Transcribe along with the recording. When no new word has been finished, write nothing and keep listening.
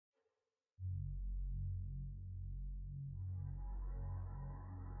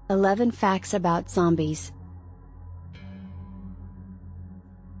11 Facts about Zombies.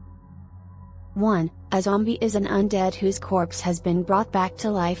 1. A zombie is an undead whose corpse has been brought back to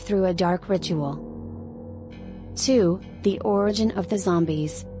life through a dark ritual. 2. The origin of the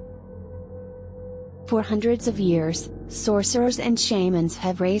zombies. For hundreds of years, sorcerers and shamans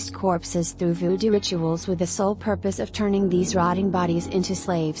have raised corpses through voodoo rituals with the sole purpose of turning these rotting bodies into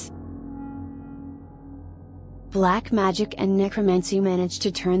slaves. Black magic and necromancy managed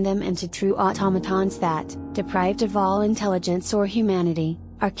to turn them into true automatons that, deprived of all intelligence or humanity,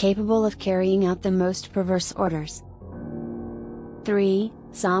 are capable of carrying out the most perverse orders. 3.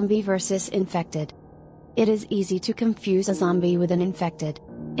 Zombie versus infected. It is easy to confuse a zombie with an infected.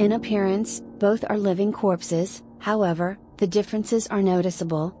 In appearance, both are living corpses, however, the differences are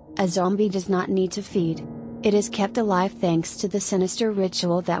noticeable. A zombie does not need to feed. It is kept alive thanks to the sinister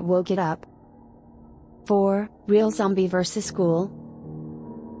ritual that woke it up. 4. Real zombie versus ghoul.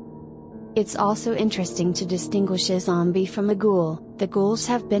 It's also interesting to distinguish a zombie from a ghoul. The ghouls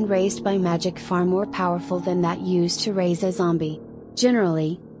have been raised by magic far more powerful than that used to raise a zombie.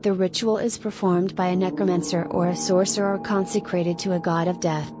 Generally, the ritual is performed by a necromancer or a sorcerer consecrated to a god of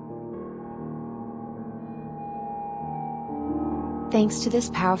death. Thanks to this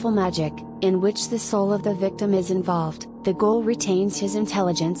powerful magic, in which the soul of the victim is involved, the ghoul retains his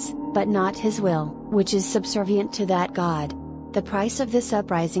intelligence, but not his will, which is subservient to that god. The price of this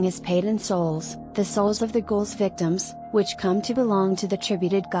uprising is paid in souls, the souls of the ghoul's victims, which come to belong to the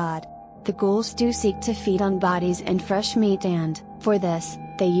tributed god. The ghouls do seek to feed on bodies and fresh meat and, for this,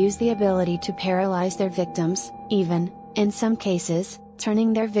 they use the ability to paralyze their victims, even, in some cases,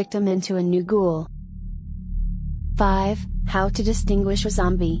 turning their victim into a new ghoul. 5. How to distinguish a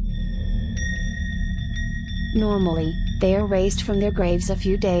zombie. Normally, they are raised from their graves a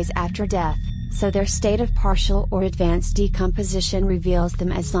few days after death, so their state of partial or advanced decomposition reveals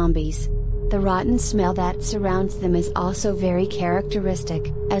them as zombies. The rotten smell that surrounds them is also very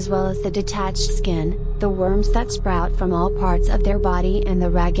characteristic, as well as the detached skin, the worms that sprout from all parts of their body and the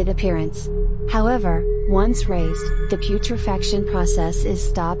ragged appearance. However, once raised, the putrefaction process is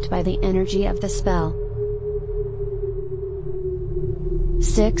stopped by the energy of the spell.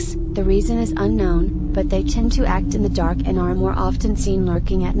 6. The reason is unknown, but they tend to act in the dark and are more often seen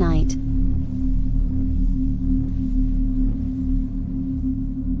lurking at night.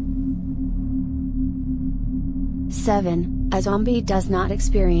 Seven. A zombie does not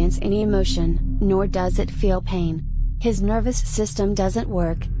experience any emotion, nor does it feel pain. His nervous system doesn't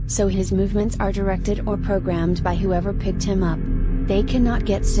work, so his movements are directed or programmed by whoever picked him up. They cannot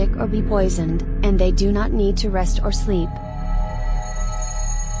get sick or be poisoned, and they do not need to rest or sleep.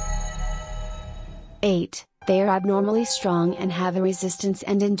 8. They are abnormally strong and have a resistance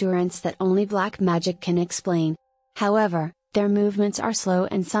and endurance that only black magic can explain. However, their movements are slow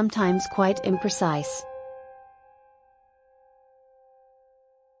and sometimes quite imprecise.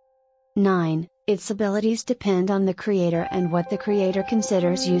 9. Its abilities depend on the creator and what the creator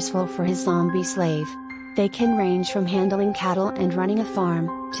considers useful for his zombie slave. They can range from handling cattle and running a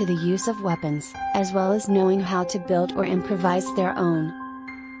farm, to the use of weapons, as well as knowing how to build or improvise their own.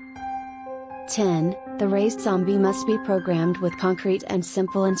 10. The raised zombie must be programmed with concrete and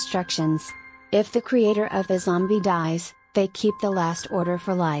simple instructions. If the creator of the zombie dies, they keep the last order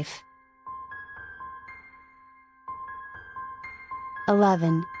for life.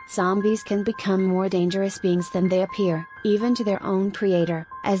 11. Zombies can become more dangerous beings than they appear, even to their own creator,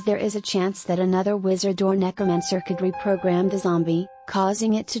 as there is a chance that another wizard or necromancer could reprogram the zombie,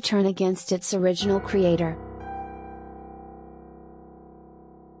 causing it to turn against its original creator.